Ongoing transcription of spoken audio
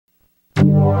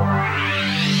Well,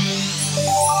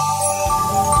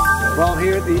 I'm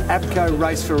here at the Apco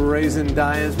Race for a Reason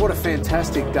Day, and what a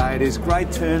fantastic day it is.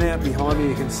 Great turnout behind me.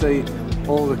 You can see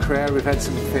all the crowd. We've had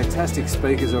some fantastic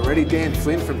speakers already. Dan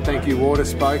Flynn from Thank You Water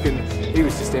spoke, and he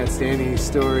was just outstanding. His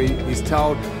story he's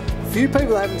told. A few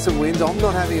people having some wins. I'm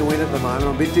not having a win at the moment.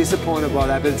 I'm a bit disappointed by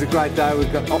that, but it's a great day.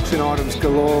 We've got auction items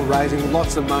galore, raising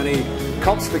lots of money.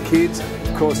 Cops for Kids,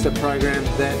 of course, the program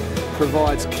that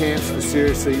provides camps for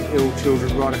seriously ill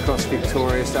children right across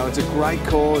Victoria. So it's a great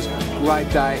cause, great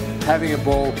day, having a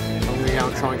ball. I'm going to go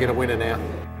and try and get a winner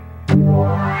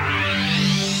now.